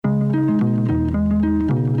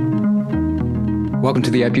Welcome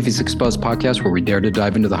to the IPv6 Buzz podcast, where we dare to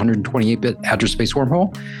dive into the 128-bit address space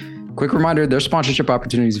wormhole. Quick reminder, there's sponsorship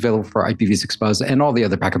opportunities available for IPv6 Buzz and all the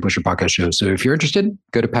other Packet Pusher podcast shows. So if you're interested,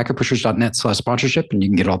 go to packetpushers.net/sponsorship and you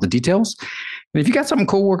can get all the details. And if you got something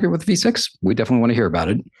cool working with V6, we definitely want to hear about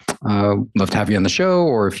it. Love to have you on the show,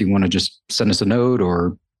 or if you want to just send us a note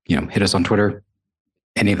or hit us on Twitter.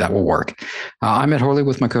 Any of that will work. I'm Ed Horley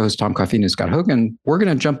with my co-host Tom Coffey and Scott Hogan. We're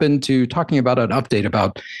going to jump into talking about an update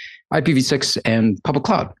about IPv6 and public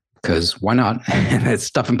cloud, because why not?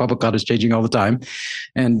 Stuff in public cloud is changing all the time.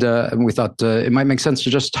 And we thought it might make sense to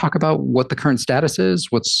just talk about what the current status is,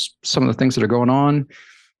 what's some of the things that are going on,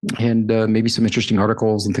 and maybe some interesting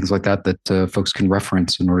articles and things like that that folks can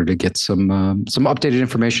reference in order to get some updated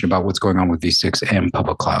information about what's going on with V6 and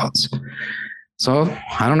public clouds. So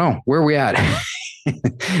I don't know, where are we at?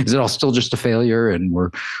 Is it all still just a failure and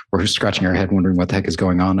we're scratching our head wondering what the heck is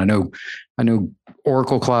going on? I know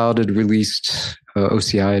Oracle Cloud had released,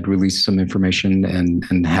 OCI had released some information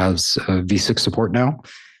and has V6 support now.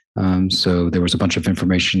 So there was a bunch of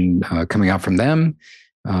information coming out from them.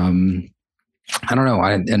 I don't know.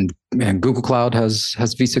 And Google Cloud has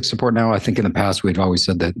V6 support now. I think in the past we've always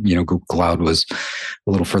said that Google Cloud was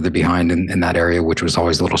a little further behind in that area, which was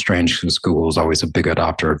always a little strange because Google was always a big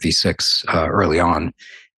adopter of V6 early on.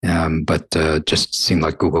 But just seemed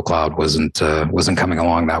like Google Cloud wasn't coming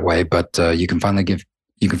along that way. But you can finally get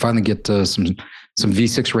some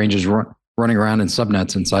V6 ranges running around in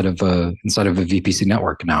subnets inside of a VPC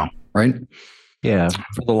network now, right? Yeah,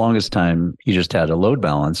 for the longest time, you just had a load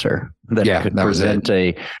balancer that could present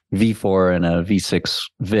a V4 and a V6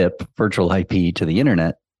 VIP virtual IP to the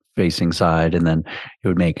internet facing side, and then it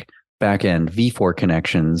would make backend V4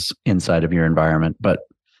 connections inside of your environment. But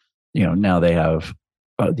now they have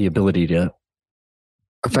the ability to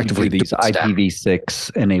effectively do these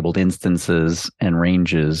IPv6 enabled instances and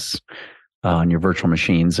ranges on your virtual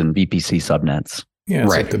machines and VPC subnets. Yeah,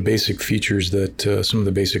 it's like the basic features that some of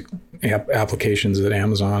the basic applications that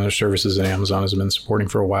Amazon or services that Amazon has been supporting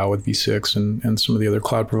for a while with V6 and some of the other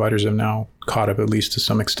cloud providers have now caught up, at least to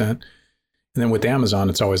some extent. And then with Amazon,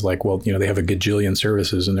 it's always like, well, they have a gajillion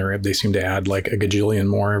services and they seem to add like a gajillion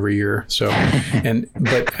more every year. So,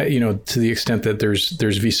 but to the extent that there's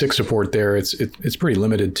V6 support there, it's pretty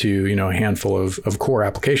limited to, a handful of core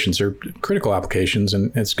applications or critical applications.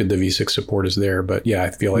 And it's good the V6 support is there. But yeah,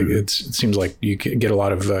 I feel like it seems like you get a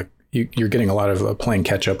lot of, you're getting a lot of playing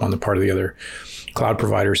catch up on the part of the other cloud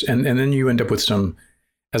providers. And then you end up with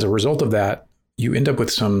as a result of that, you end up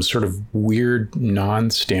with some sort of weird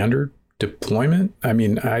non-standard deployment. I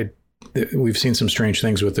mean, we've seen some strange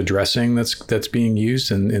things with addressing that's being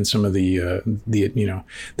used, and some of the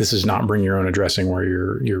this is not bring your own addressing where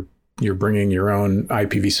you're bringing your own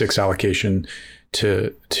IPv6 allocation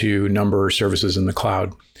to number services in the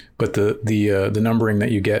cloud, but the numbering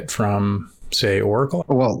that you get from, say, Oracle?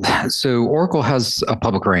 Well, so Oracle has a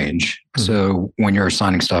public range. Mm-hmm. So when you're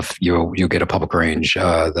assigning stuff, you'll get a public range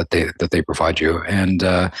that they provide you. And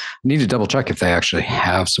you need to double check if they actually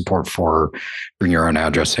have support for bring your own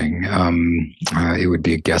addressing. It would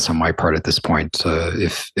be a guess on my part at this point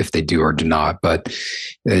if they do or do not. But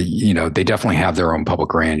they definitely have their own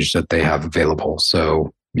public range that they have available.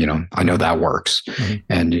 So I know that works, mm-hmm.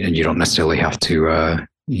 and you don't necessarily have to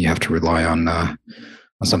rely on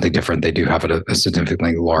something different. They do have a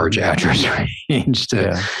significantly large address range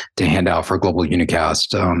to hand out for global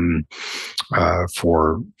unicast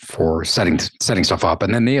for setting stuff up,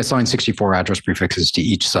 and then they assign 64 address prefixes to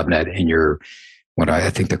each subnet in your what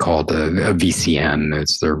I think they call a VCN.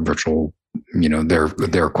 It's their virtual,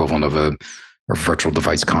 their equivalent of a virtual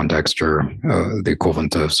device context, or the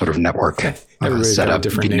equivalent to sort of network setup.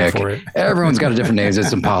 Different name for it. Everyone's got a different names.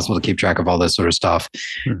 It's impossible to keep track of all this sort of stuff.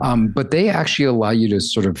 But they actually allow you to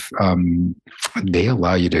sort of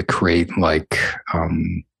create like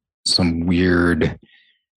some weird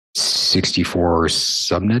 64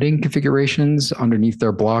 subnetting configurations underneath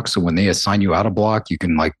their block. So when they assign you out a block, you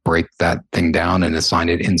can like break that thing down and assign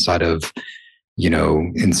it inside of, you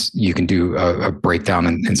can do a breakdown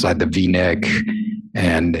inside the VNIC,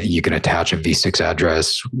 and you can attach a V6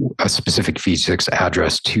 address, a specific V6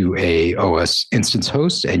 address to a OS instance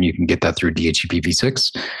host, and you can get that through DHCP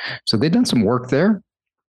V6. So they've done some work there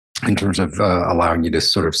in terms of allowing you to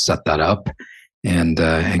sort of set that up and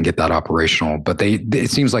get that operational. But it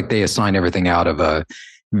seems like they assign everything out of a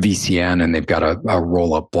VCN, and they've got a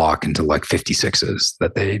roll-up block into like 56s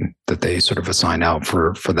that they sort of assign out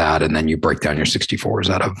for that, and then you break down your 64s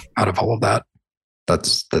out of all of that.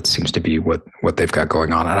 That seems to be what they've got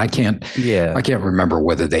going on, and I can't remember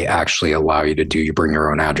whether they actually allow you to you bring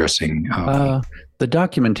your own addressing. The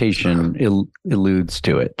documentation alludes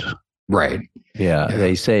to it. Right. Yeah.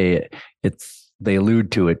 They say they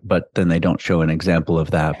allude to it, but then they don't show an example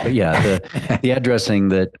of that. But yeah, the addressing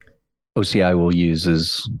that OCI will use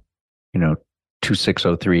is,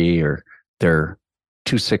 2603 or their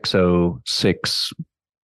 2606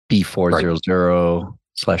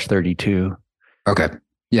 B400/32. Okay.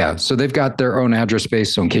 Yeah. So they've got their own address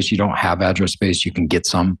space. So in case you don't have address space, you can get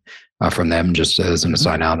some from them just as an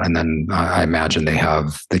assign out. And then I imagine they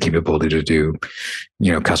have the capability to do,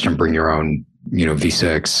 custom bring your own,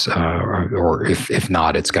 V6, or if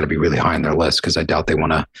not, it's got to be really high on their list, because I doubt they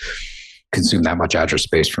want to consume that much address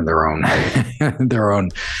space from their own their own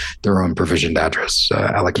provisioned address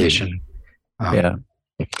allocation. Yeah.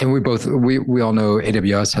 And we all know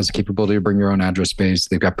AWS has the capability to bring your own address space.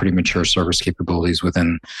 They've got pretty mature service capabilities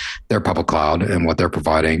within their public cloud and what they're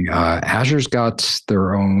providing. Azure's got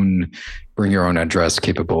their own bring your own address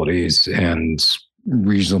capabilities and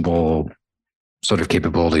reasonable sort of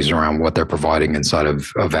capabilities around what they're providing inside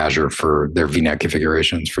of Azure for their VNet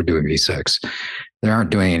configurations for doing V6. They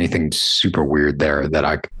aren't doing anything super weird there that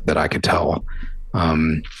I could tell.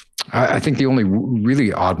 I think the only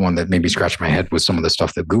really odd one that maybe scratched my head was some of the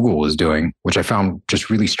stuff that Google was doing, which I found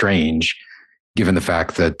just really strange, given the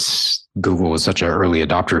fact that Google was such an early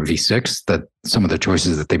adopter of V6, that some of the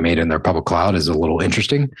choices that they made in their public cloud is a little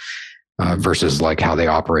interesting versus like how they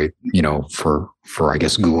operate, for I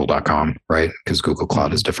guess, Google.com, right? Because Google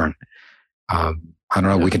Cloud is different. I don't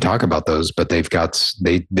know. We can talk about those, but they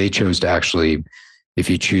chose to actually, if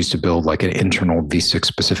you choose to build like an internal V6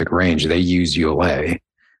 specific range, they use ULA.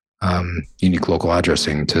 Unique local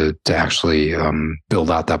addressing to actually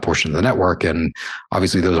build out that portion of the network. And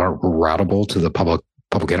obviously those aren't routable to the public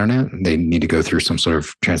internet. They need to go through some sort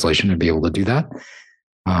of translation to be able to do that.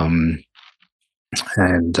 And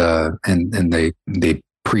they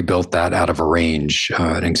pre-built that out of a range,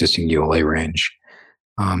 an existing ULA range.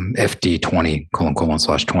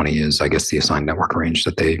 FD20:/20 is, I guess, the assigned network range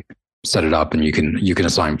that they set it up, and you can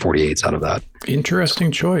assign 48s out of that.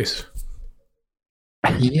 Interesting choice.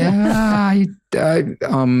 Yeah,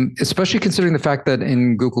 especially considering the fact that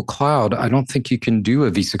in Google Cloud, I don't think you can do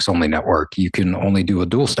a V6 only network. You can only do a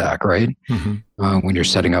dual stack, right? Mm-hmm. When you're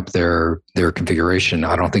setting up their configuration,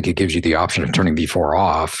 I don't think it gives you the option of turning V4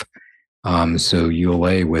 off. So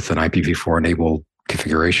ULA with an IPv4 enabled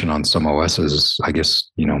configuration on some OSs, I guess,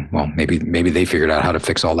 maybe they figured out how to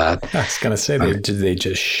fix all that. I was going to say, did they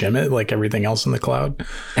just shim it like everything else in the cloud?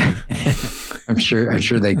 I'm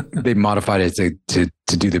sure they modified it to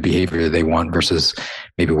do the behavior they want versus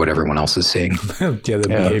maybe what everyone else is seeing.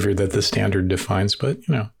 Behavior that the standard defines, but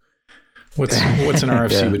what's an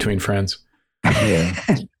RFC between friends? Yeah.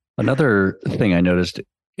 Another thing I noticed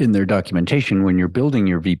in their documentation, when you're building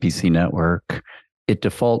your VPC network, it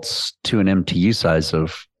defaults to an MTU size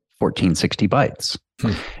of 1460 bytes.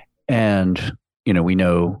 And, we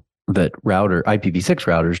know that IPv6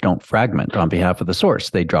 routers don't fragment on behalf of the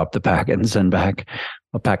source. They drop the packet and send back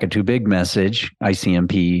a packet too big message,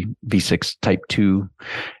 ICMP v6 type 2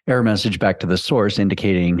 error message back to the source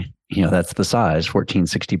indicating, that's the size,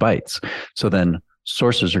 1460 bytes. So then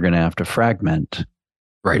sources are going to have to fragment,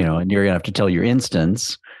 right? And you're going to have to tell your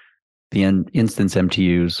instance, the instance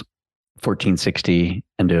MTUs 1460,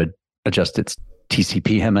 and to adjust its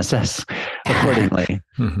TCP MSS accordingly.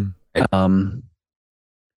 Mm-hmm.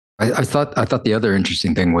 I thought the other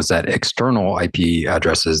interesting thing was that external IP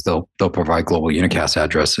addresses, they'll provide global unicast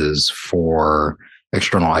addresses for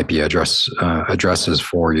external IP addresses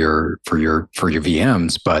for your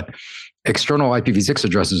VMs, but external IPv6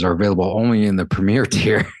 addresses are available only in the premier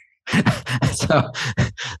tier. so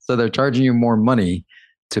they're charging you more money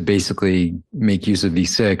to basically make use of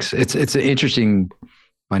V6. It's an interesting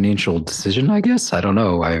financial decision, I guess. I don't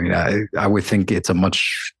know. I mean, I would think it's a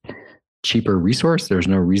much cheaper resource. There's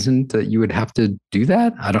no reason that you would have to do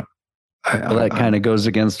that. That kind of goes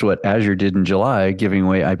against what Azure did in July, giving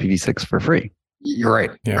away IPv6 for free. You're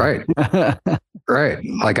right. Yeah. Right. Right.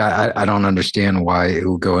 Like I don't understand why it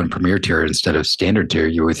would go in premier tier instead of standard tier.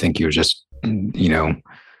 You would think you would just,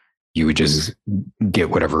 you would just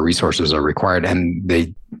get whatever resources are required, and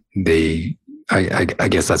I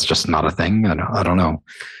guess that's just not a thing. I don't know.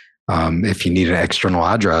 If you need an external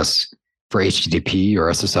address for HTTP or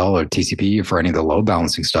SSL or TCP for any of the load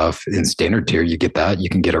balancing stuff in standard tier, you get that. You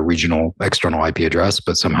can get a regional external IP address,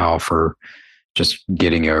 but somehow for just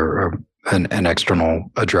getting an external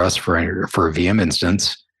address for a VM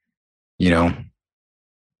instance,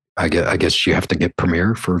 I guess you have to get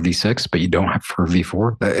Premier for V6, but you don't have for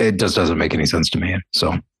V4. It just doesn't make any sense to me.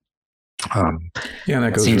 So, and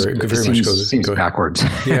that goes very much goes backwards.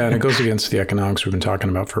 Yeah, and it goes against the economics we've been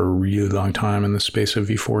talking about for a really long time in the space of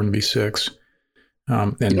V4 and V6.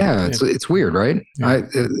 It's weird, right? Yeah.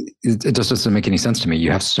 It just doesn't make any sense to me.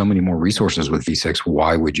 You have so many more resources with v6.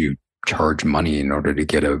 Why would you charge money in order to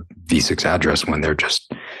get a v6 address when they're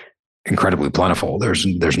just incredibly plentiful? There's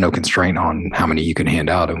no constraint on how many you can hand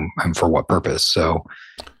out and for what purpose. So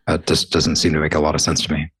it just doesn't seem to make a lot of sense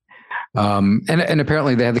to me. And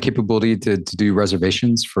apparently they have the capability to do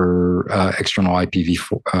reservations for external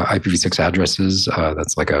IPv6 addresses.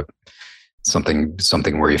 That's like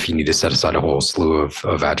something where if you need to set aside a whole slew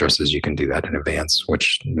of addresses, you can do that in advance,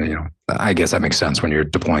 which, I guess that makes sense when you're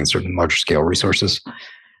deploying certain larger scale resources.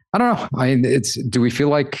 I don't know. Do we feel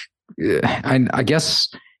like, I guess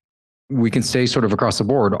we can say sort of across the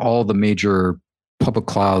board, all the major public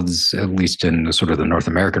clouds, at least in sort of the North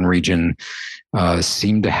American region,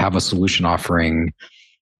 seem to have a solution offering,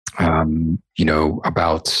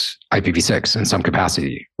 about IPv6 in some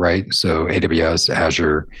capacity, right? So AWS,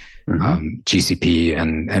 Azure, GCP,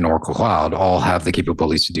 and Oracle Cloud all have the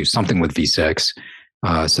capabilities to do something with v6,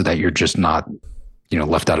 so that you're just not,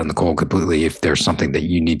 left out in the cold completely. If there's something that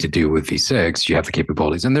you need to do with v6, you have the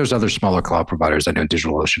capabilities. And there's other smaller cloud providers. I know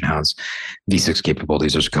DigitalOcean has v6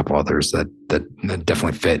 capabilities. There's a couple others that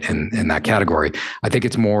definitely fit in that category. I think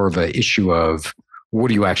it's more of an issue of what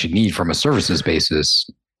do you actually need from a services basis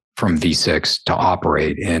from v6 to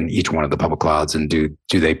operate in each one of the public clouds, and do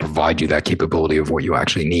they provide you that capability of what you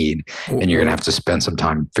actually need? And you're going to have to spend some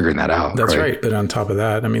time figuring that out. That's right. But on top of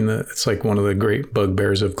that, it's like one of the great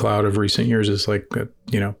bugbears of cloud of recent years is like,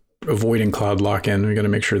 avoiding cloud lock-in. We got to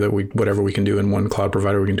make sure that whatever we can do in one cloud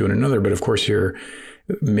provider, we can do in another. But of course, here,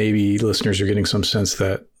 maybe listeners are getting some sense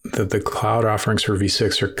that the cloud offerings for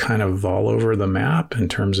v6 are kind of all over the map in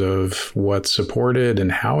terms of what's supported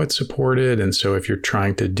and how it's supported. And so if you're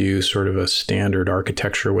trying to do sort of a standard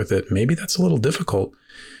architecture with it, maybe that's a little difficult.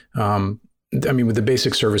 With the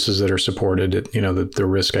basic services that are supported, the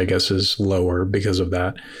risk, I guess, is lower because of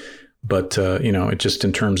that. But, it just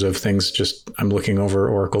in terms of things, I'm looking over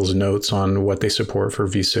Oracle's notes on what they support for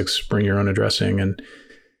v6, bring your own addressing. And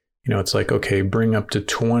it's like, okay, bring up to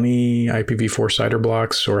 20 IPv4 CIDR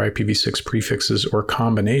blocks or IPv6 prefixes or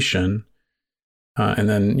combination. And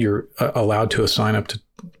then you're allowed to assign up to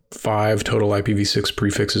 5 total IPv6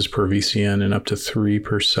 prefixes per VCN and up to 3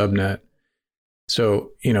 per subnet.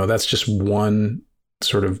 So, that's just one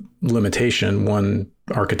sort of limitation, one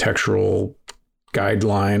architectural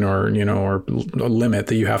guideline or a limit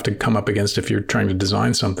that you have to come up against if you're trying to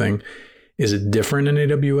design something. Is it different in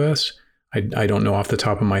AWS? I don't know off the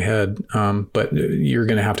top of my head, but you're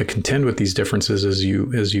going to have to contend with these differences as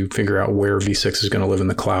you figure out where v6 is going to live in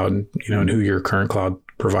the cloud, and who your current cloud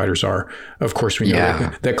providers are. Of course, we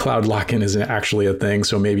know that cloud lock-in isn't actually a thing.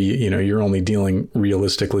 So maybe, you're only dealing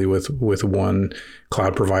realistically with one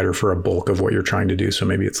cloud provider for a bulk of what you're trying to do. So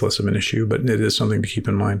maybe it's less of an issue, but it is something to keep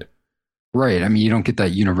in mind. Right. You don't get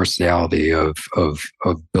that universality of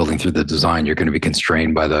building through the design. You're going to be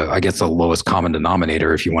constrained by the lowest common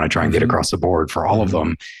denominator. If you want to try and get across the board for all of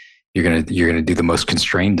them, you're going to do the most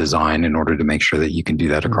constrained design in order to make sure that you can do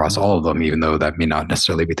that across all of them, even though that may not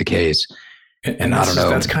necessarily be the case. And I don't know.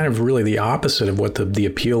 That's kind of really the opposite of what the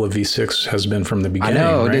appeal of v6 has been from the beginning. I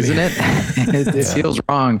know, right? Isn't it? It feels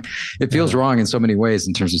wrong. It feels wrong in so many ways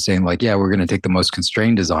in terms of saying like, we're going to take the most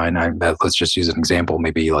constrained design. Let's just use an example,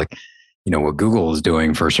 maybe like, what Google is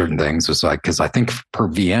doing for certain things. It's like, because I think per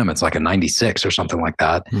VM, it's like a 96 or something like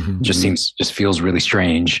that. Just feels really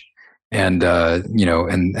strange. And,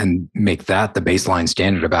 and make that the baseline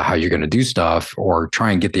standard about how you're going to do stuff, or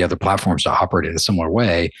try and get the other platforms to operate in a similar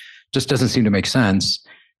way, just doesn't seem to make sense.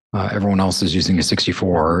 Everyone else is using a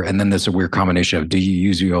 64. And then there's a weird combination of, do you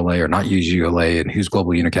use ULA or not use ULA? And whose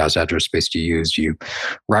global unicast address space do you use? Do you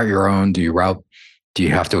route your own? Do you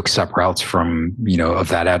have to accept routes from, of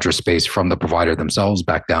that address space from the provider themselves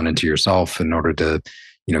back down into yourself in order to,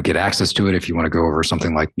 get access to it if you want to go over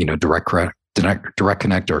something like, direct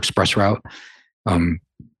connect or express route,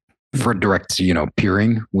 for direct,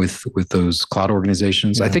 peering with those cloud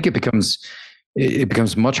organizations. I think it becomes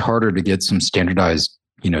much harder to get some standardized,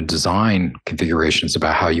 design configurations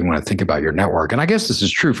about how you want to think about your network. And I guess this is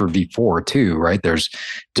true for v4 too, right? There's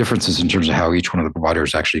differences in terms of how each one of the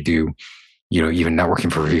providers actually do, even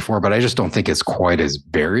networking for v4, but I just don't think it's quite as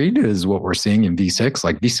varied as what we're seeing in v6.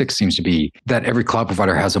 Like v6 seems to be that every cloud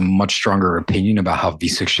provider has a much stronger opinion about how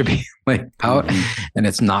v6 should be laid out, and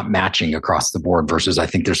it's not matching across the board, versus I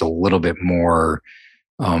think there's a little bit more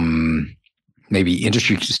maybe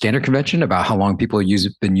industry standard convention about how long people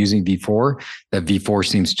been using v4, that v4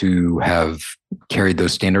 seems to have carried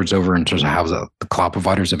those standards over in terms of how the cloud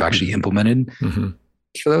providers have actually implemented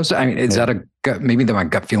for those? I mean, is that a gut? Maybe my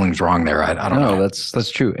gut feeling's wrong there. I don't know.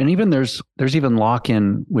 That's true. And even there's even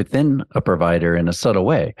lock-in within a provider in a subtle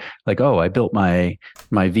way. Like, I built my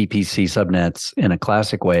VPC subnets in a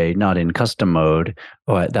classic way, not in custom mode.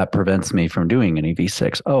 That prevents me from doing any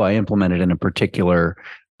V6. I implemented in a particular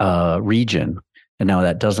region, and now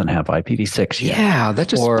that doesn't have IPv6 yet. Yeah, that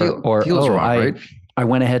just feels wrong, right? I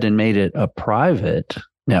went ahead and made it a private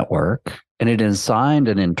network, and it assigned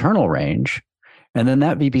an internal range. And then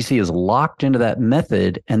that VPC is locked into that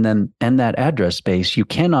method and that address space. You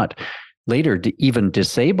cannot later even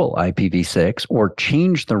disable IPv6 or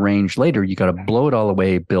change the range later. You got to blow it all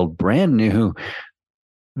away, build brand new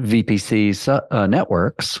VPC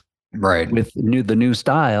networks, right, with the new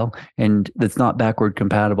style, and that's not backward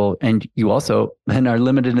compatible. And you also then are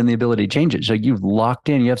limited in the ability to change it. So you've locked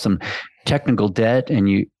in. You have some technical debt, and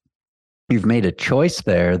you've made a choice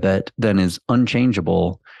there that then is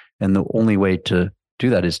unchangeable. And the only way to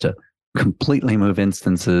do that is to completely move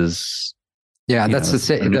instances. Yeah, that's the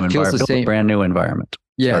same. That feels the same. Brand new environment.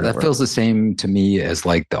 Yeah, that feels the same to me as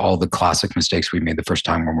like all the classic mistakes we made the first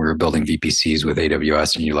time when we were building VPCs with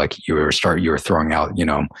AWS, and you were throwing out,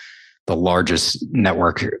 the largest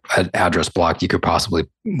network address block you could possibly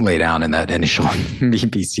lay down in that initial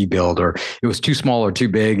VPC build, or it was too small or too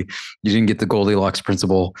big. You didn't get the Goldilocks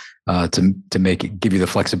principle to give you the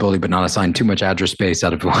flexibility, but not assign too much address space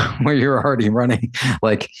out of where you're already running.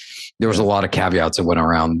 Like there was a lot of caveats that went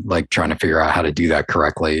around, like trying to figure out how to do that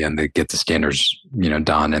correctly and to get the standards,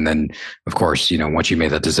 done. And then, of course, once you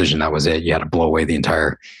made that decision, that was it. You had to blow away the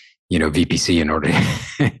entire VPC in order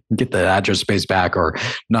to get the address space back, or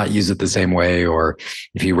not use it the same way. Or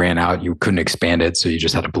if you ran out, you couldn't expand it. So you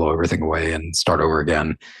just had to blow everything away and start over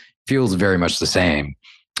again. Feels very much the same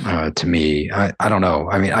to me. I don't know.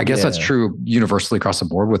 I mean, I guess that's true universally across the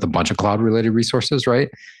board with a bunch of cloud related resources, right?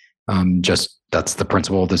 Just that's the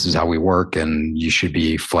principle. This is how we work, and you should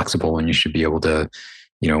be flexible, and you should be able to,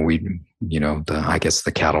 I guess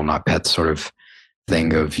the cattle, not pets sort of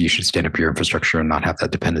thing of you should stand up your infrastructure and not have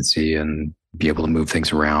that dependency and be able to move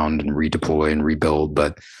things around and redeploy and rebuild.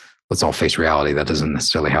 But let's all face reality. That isn't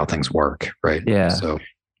necessarily how things work. Right. Yeah. So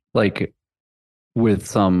like with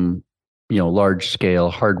some, large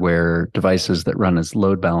scale hardware devices that run as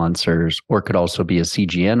load balancers, or could also be a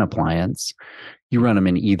CGN appliance, you run them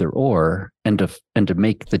in either or, and to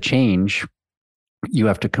make the change, you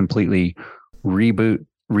have to completely reboot,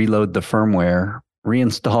 reload the firmware,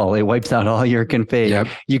 reinstall. It wipes out all your config. Yep.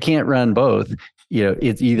 You can't run both.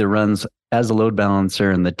 It either runs as a load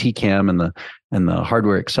balancer, and the TCAM and the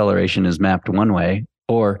hardware acceleration is mapped one way,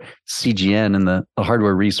 or CGN and the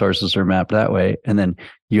hardware resources are mapped that way. And then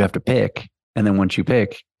you have to pick. And then once you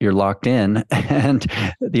pick, you're locked in. And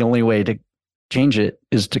the only way to change it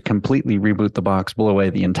is to completely reboot the box, blow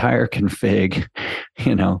away the entire config,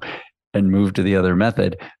 and move to the other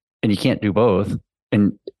method. And you can't do both.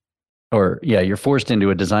 You're forced into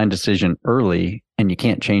a design decision early, and you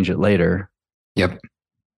can't change it later. Yep.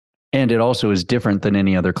 And it also is different than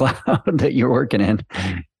any other cloud that you're working in.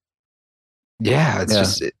 Yeah, it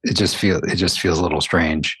just feels a little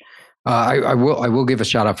strange. I will give a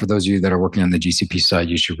shout out for those of you that are working on the GCP side.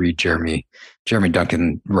 You should read Jeremy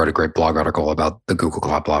Duncan wrote a great blog article about the Google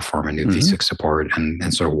Cloud Platform and new V6 support,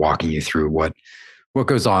 and sort of walking you through what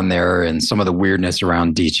goes on there and some of the weirdness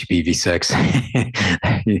around DHCP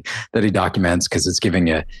v6 that he documents, because it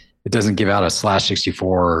doesn't give out a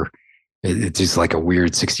 /64. It's just like a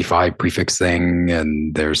weird 65 prefix thing.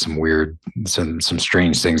 And there's some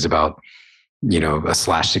strange things about, a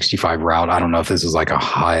 /65 route. I don't know if this is like a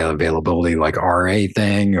high availability, like RA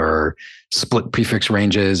thing, or split prefix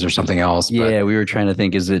ranges or something else. Yeah, we were trying to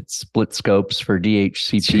think, is it split scopes for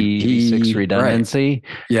DHCP v6 redundancy? Right.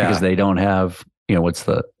 Yeah. Because they don't have, what's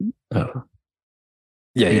the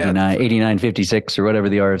 8956 or whatever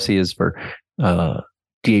the RFC is for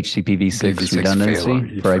DHCP v6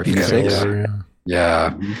 redundancy for IPv6.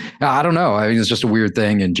 Yeah. I don't know. I mean, it's just a weird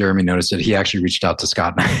thing. And Jeremy noticed it. He actually reached out to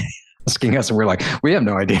Scott asking us, and we're like, we have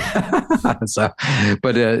no idea.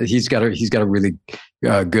 But he's got a really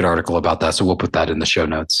good article about that. So we'll put that in the show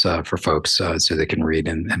notes for folks so they can read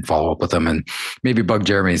and follow up with them, and maybe bug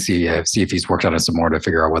Jeremy, see if he's worked on it some more to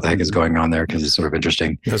figure out what the heck is going on there, because it's sort of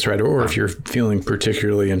interesting. That's right. Or if you're feeling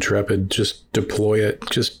particularly intrepid, just deploy it.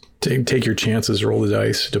 Just take your chances, roll the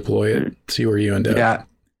dice, deploy it, see where you end up. Yeah.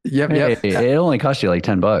 Yep. It only cost you like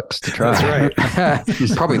 $10 to try. That's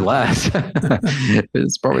right. Probably less.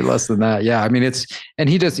 It's probably less than that. Yeah. I mean,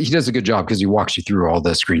 he does a good job, because he walks you through all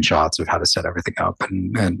the screenshots of how to set everything up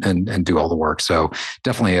and do all the work. So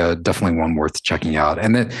definitely one worth checking out.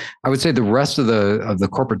 And then I would say the rest of the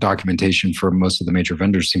corporate documentation for most of the major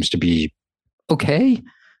vendors seems to be okay.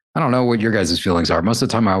 I don't know what your guys' feelings are. Most of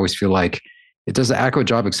the time, I always feel like it does an adequate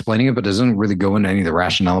job explaining it, but doesn't really go into any of the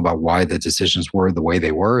rationale about why the decisions were the way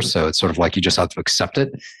they were. So it's sort of like you just have to accept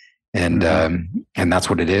it. And that's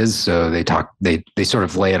what it is. So they sort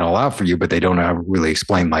of lay it all out for you, but they don't really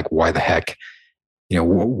explain like why the heck,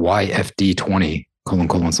 why FD20 :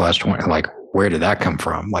 /20, like where did that come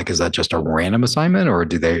from? Like, is that just a random assignment, or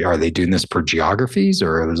are they doing this per geographies,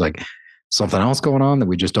 or there's like something else going on that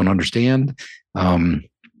we just don't understand?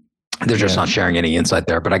 They're just not sharing any insight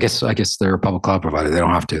there, but I guess they're a public cloud provider. They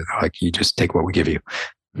don't have to. Like, you just take what we give you.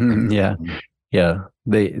 Yeah.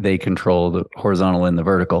 They control the horizontal and the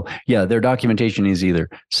vertical. Yeah. Their documentation is either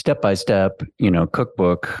step-by-step,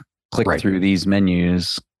 cookbook, click through these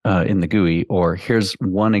menus in the GUI, or here's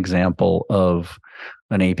one example of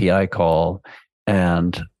an API call.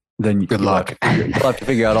 And then good luck. You'll have to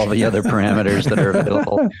figure out all the other parameters that are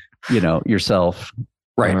available, yourself.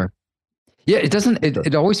 Right. Yeah, it doesn't.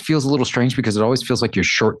 It always feels a little strange because it always feels like you're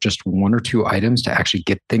short just one or two items to actually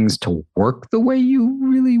get things to work the way you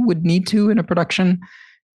really would need to in a production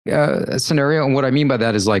scenario. And what I mean by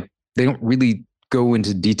that is, like, they don't really go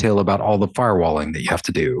into detail about all the firewalling that you have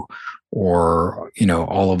to do, or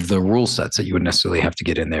all of the rule sets that you would necessarily have to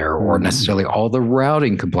get in there, or necessarily all the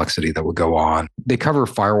routing complexity that would go on. They cover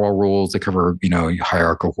firewall rules. They cover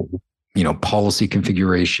hierarchical policy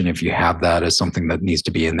configuration, if you have that, as something that needs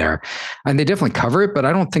to be in there. And they definitely cover it, but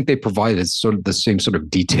I don't think they provide sort of the same sort of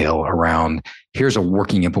detail around, here's a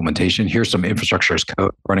working implementation, here's some infrastructure as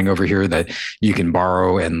code running over here that you can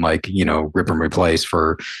borrow and rip and replace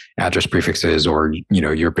for address prefixes or,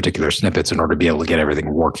 your particular snippets in order to be able to get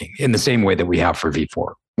everything working in the same way that we have for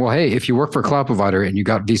V4. Well, hey, if you work for a cloud provider and you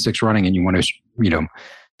got V6 running and you want to,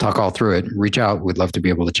 talk all through it, reach out. We'd love to be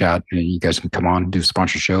able to chat. You guys can come on, do a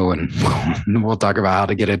sponsor show, and we'll talk about how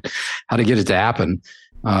to get it to happen.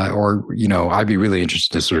 I'd be really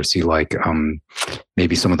interested to sort of see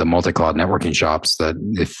maybe some of the multi-cloud networking shops that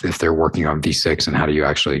if they're working on V6, and how do you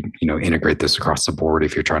actually, integrate this across the board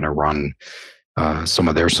if you're trying to run some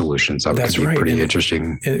of their solutions. That's could be pretty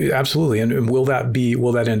interesting. Absolutely. And will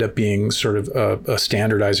that end up being sort of a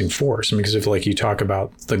standardizing force? Because if you talk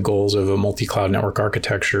about the goals of a multi-cloud network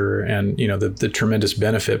architecture and, the tremendous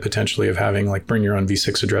benefit potentially of having bring your own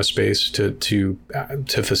V6 address space to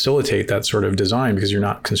facilitate that sort of design, because you're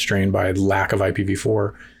not constrained by lack of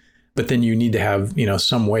IPv4. But then you need to have,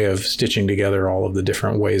 some way of stitching together all of the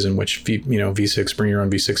different ways in which, V6, bring your own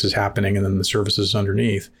V6 is happening, and then the services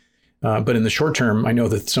underneath. But in the short term, I know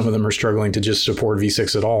that some of them are struggling to just support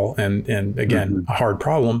V6 at all. And again, a hard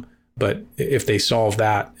problem. But if they solve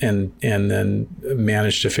that and then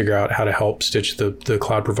manage to figure out how to help stitch the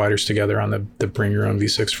cloud providers together on the bring your own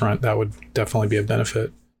V6 front, that would definitely be a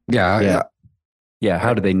benefit. Yeah.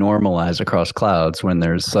 How do they normalize across clouds when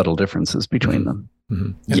there's subtle differences between them?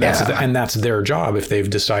 Mm-hmm. And that's their job. If they've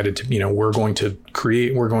decided to, we're going to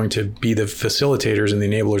be the facilitators and the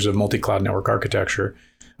enablers of multi-cloud network architecture.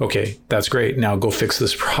 Okay, that's great. Now go fix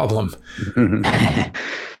this problem.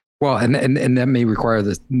 Well, and that may require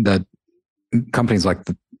that companies like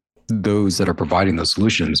those that are providing those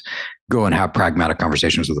solutions go and have pragmatic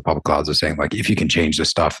conversations with the public clouds of saying, if you can change this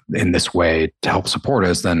stuff in this way to help support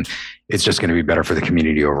us, then it's just going to be better for the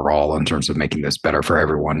community overall in terms of making this better for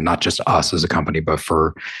everyone, not just us as a company, but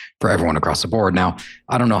for everyone across the board. Now,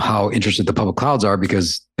 I don't know how interested the public clouds are,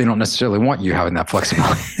 because they don't necessarily want you having that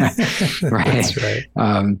flexibility. Right. That's right.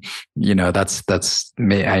 That's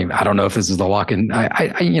me. I don't know if this is the lock-in.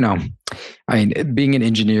 Being an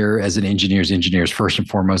engineer, as an engineers first and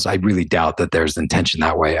foremost, I really doubt that there's intention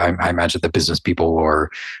that way. I imagine the business people or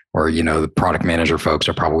the product manager folks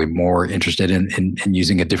are probably more interested in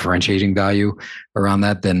using a differentiating value around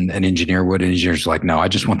that than an engineer would. An engineer's like, no, I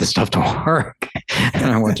just want this stuff to work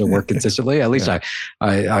and I want it to work consistently. At least I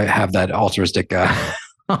have that altruistic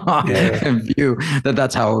view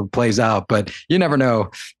that's how it plays out. But you never know.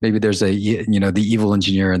 Maybe there's the evil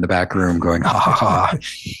engineer in the back room going,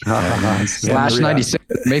 slash 96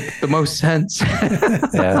 make the most sense.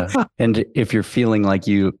 Yeah. And if you're feeling like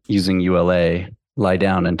you using ULA, lie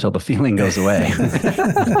down until the feeling goes away.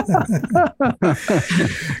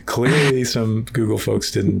 Clearly, some Google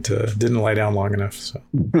folks didn't lie down long enough. So.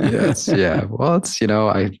 Yes, yeah. Well, it's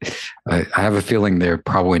I have a feeling they're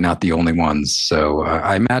probably not the only ones. So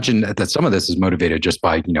I imagine that some of this is motivated just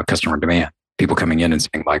by customer demand. People coming in and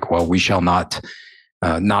saying well, we shall not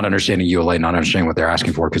understanding ULA, not understanding what they're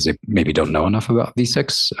asking for because they maybe don't know enough about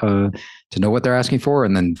V6 to know what they're asking for,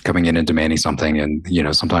 and then coming in and demanding something. And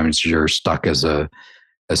sometimes you're stuck as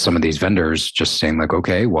some of these vendors just saying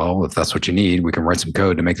okay, well, if that's what you need, we can write some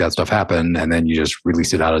code to make that stuff happen, and then you just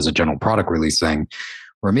release it out as a general product release thing.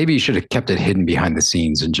 Or maybe you should have kept it hidden behind the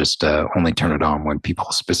scenes and just only turn it on when people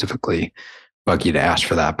specifically bug you to ask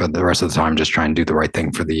for that. But the rest of the time, just try and do the right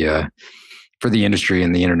thing for the industry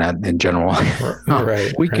and the internet in general.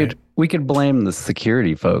 Right. We could blame the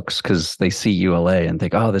security folks because they see ULA and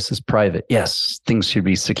think, oh, this is private. Yes, things should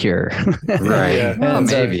be secure. Right. Yeah. Well,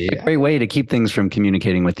 maybe. A great way to keep things from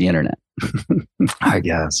communicating with the internet. I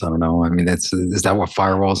guess. I don't know. I mean, is that what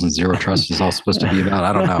firewalls and zero trust is all supposed to be about?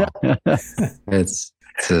 I don't know.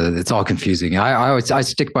 It's all confusing. I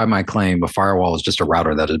stick by my claim: a firewall is just a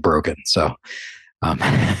router that is broken. So, and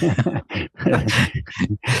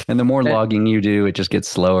the more logging you do, it just gets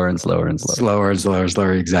slower and slower and slower.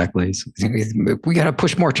 Slower. Exactly. So we got to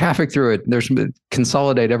push more traffic through it. There's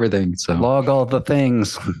consolidate everything. So log all the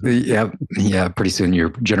things. Yeah. Pretty soon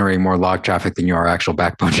you're generating more log traffic than you are actual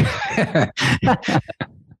backbone.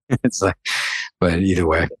 It's like, but either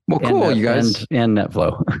way, well, cool, you guys, and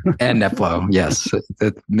NetFlow, and NetFlow, yes,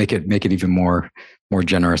 make it even more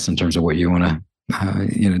generous in terms of what you want to,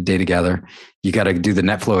 data gather. You got to do the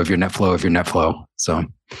NetFlow of your NetFlow. So,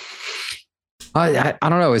 I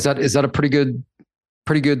don't know. Is that a pretty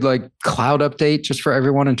good like cloud update just for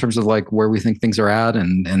everyone in terms of like where we think things are at,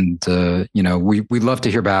 and we'd love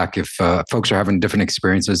to hear back if folks are having different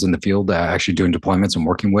experiences in the field, actually doing deployments and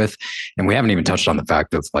working with, and we haven't even touched on the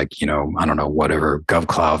fact of like, I don't know, whatever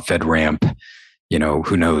GovCloud, FedRAMP,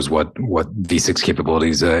 who knows what V6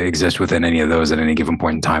 capabilities exist within any of those at any given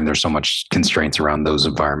point in time. There's so much constraints around those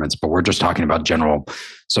environments, but we're just talking about general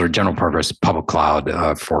purpose public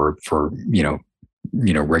cloud for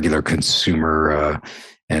regular consumer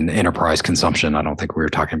and enterprise consumption. I don't think we were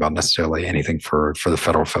talking about necessarily anything for the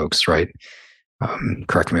federal folks, right?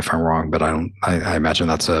 Correct me if I'm wrong, but I imagine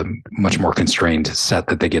that's a much more constrained set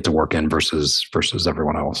that they get to work in versus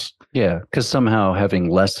everyone else. Yeah, because somehow having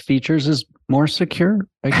less features is more secure,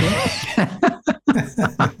 I guess.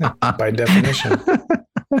 By definition.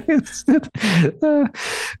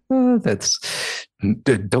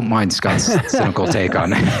 Don't mind Scott's cynical take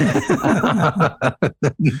on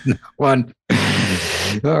one.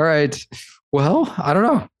 All right. Well, I don't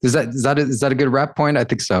know. Is that a good wrap point? I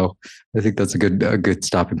think so. I think that's a good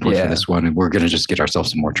stopping point for this one. And we're going to just get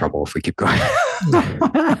ourselves in more trouble if we keep going.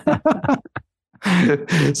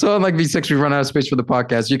 So unlike V6, we've run out of space for the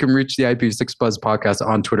podcast. You can reach the IPv6 Buzz podcast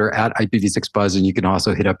on Twitter at IPv6 Buzz. And you can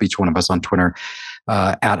also hit up each one of us on Twitter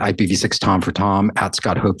at IPv6 Tom for Tom, at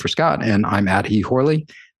Scott Hope for Scott. And I'm at He Horley.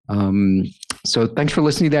 So thanks for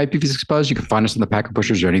listening to the IPv6 Buzz. You can find us on the Packet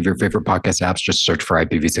Pushers or any of your favorite podcast apps. Just search for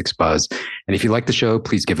IPv6 Buzz. And if you like the show,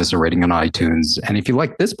 please give us a rating on iTunes. And if you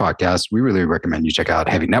like this podcast, we really recommend you check out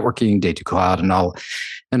Heavy Networking, Day 2 Cloud, and all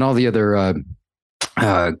the other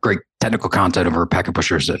great technical content over Packet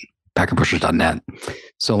Pushers at packetpushers.net.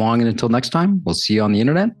 So long and until next time, we'll see you on the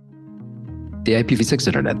internet. The IPv6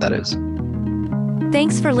 internet, that is.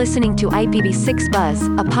 Thanks for listening to IPv6 Buzz,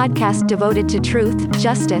 a podcast devoted to truth,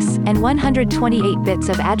 justice, and 128 bits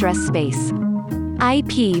of address space.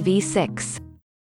 IPv6.